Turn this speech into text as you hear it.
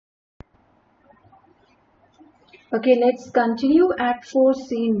Okay, let's continue at 4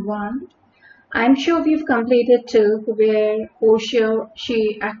 scene 1. I'm sure we've completed till where Portia,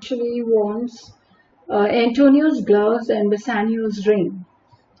 she actually wants Antonio's gloves and Bassanio's ring.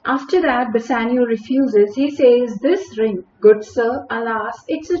 After that, Bassanio refuses. He says, "This ring, good sir, alas,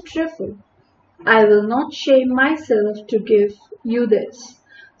 it's a trifle. I will not shame myself to give you this."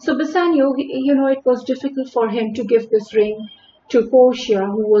 So Bassanio, it was difficult for him to give this ring to Portia,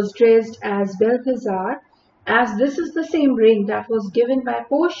 who was dressed as Balthazar, as this is the same ring that was given by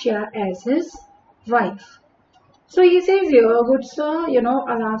Portia as his wife. So he says here, "Good sir,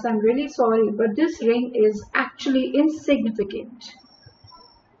 alas, I'm really sorry, but this ring is actually insignificant."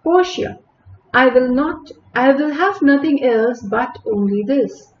 Portia, I will have nothing else but only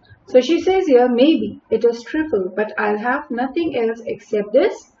this. So she says here, "Maybe it is trifle, but I'll have nothing else except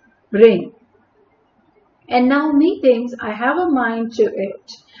this ring. And now methinks I have a mind to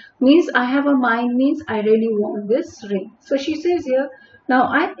it." Means I have a mind means I really want this ring. So she says here, "Now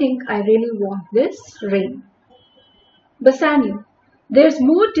I think I really want this ring." Bassanio, there's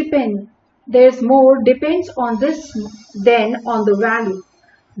more depends on this than on the value.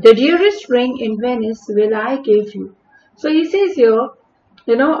 The dearest ring in Venice will I give you. So he says here,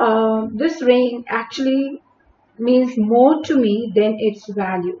 this ring actually means more to me than its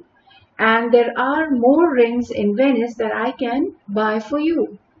value. And there are more rings in Venice that I can buy for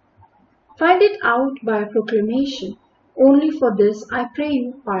you. Find it out by proclamation. Only for this I pray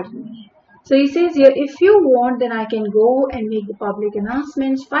you pardon me. So he says here, if you want, then I can go and make the public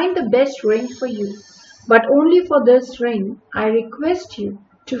announcements. Find the best ring for you. But only for this ring, I request you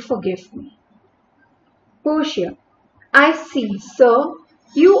to forgive me. Portia, I see, sir,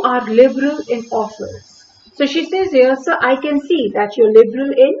 you are liberal in offers. So she says here, "Sir, I can see that you're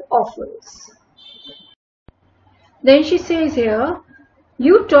liberal in offers." Then she says here,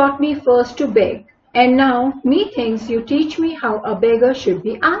 "You taught me first to beg, and now methinks you teach me how a beggar should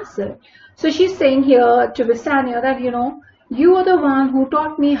be answered." So she's saying here to Bassanio that, you are the one who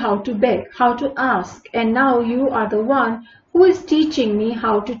taught me how to beg, how to ask, and now you are the one who is teaching me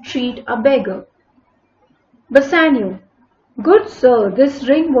how to treat a beggar. Bassanio, good sir, this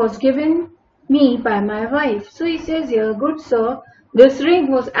ring was given me by my wife. So he says here, "Good sir, this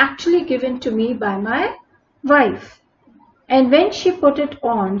ring was actually given to me by my wife. And when she put it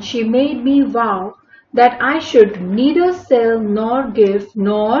on, she made me vow that I should neither sell nor give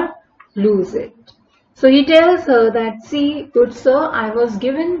nor lose it." So he tells her that, "See, good sir, I was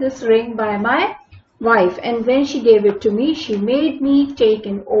given this ring by my wife, and when she gave it to me, she made me take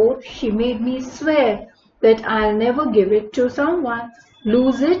an oath. She made me swear that I'll never give it to someone,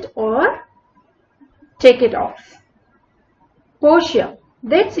 lose it, or take it off." Portia,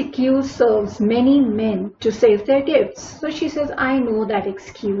 that excuse serves many men to save their gifts. So she says, "I know that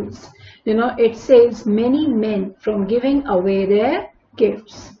excuse. It saves many men from giving away their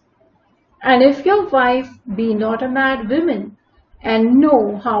gifts. And if your wife be not a mad woman, and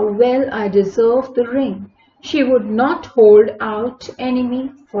know how well I deserve the ring, she would not hold out enemy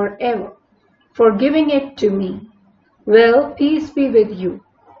forever for giving it to me. Well, peace be with you."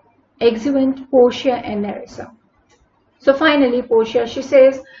 Exeunt Portia and Nerissa. So finally, Portia, she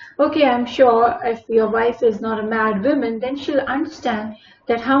says, "Okay, I'm sure if your wife is not a mad woman, then she'll understand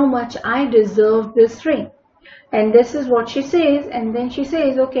that how much I deserve this ring." And this is what she says. And then she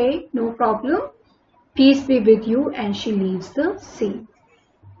says, "Okay, no problem. Peace be with you." And she leaves the scene.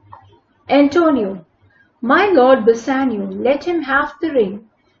 Antonio, my lord Bassanio, let him have the ring.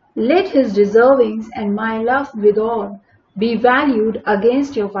 Let his deservings and my love withal be valued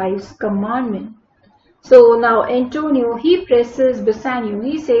against your wife's commandment. So now Antonio, he presses Bassanio.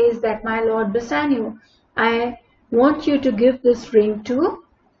 He says that, "My lord Bassanio, I want you to give this ring to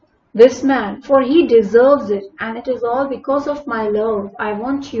this man, for he deserves it, and it is all because of my love. I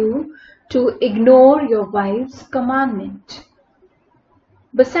want you to ignore your wife's commandment."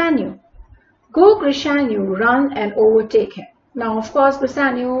 Bassanio, go Grishanio, run and overtake him. Now, of course,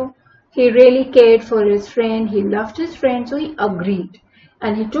 Bassanio, he really cared for his friend. He loved his friend, so he agreed.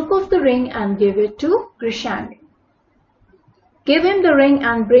 And he took off the ring and gave it to Grishanio. "Give him the ring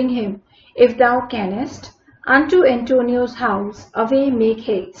and bring him, if thou canst, unto Antonio's house. Away, make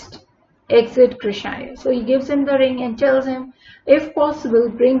haste. Exit Grishanio." So he gives him the ring and tells him, "If possible,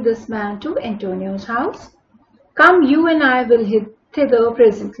 bring this man to Antonio's house. Come, you and I will thither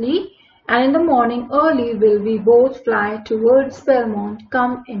presently, and in the morning early will we both fly towards Belmont.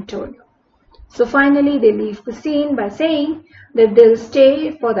 Come, Antonio." So finally they leave the scene by saying that they'll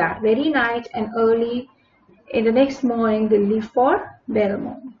stay for that very night, and early in the next morning they'll leave for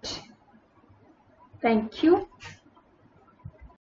Belmont. Thank you.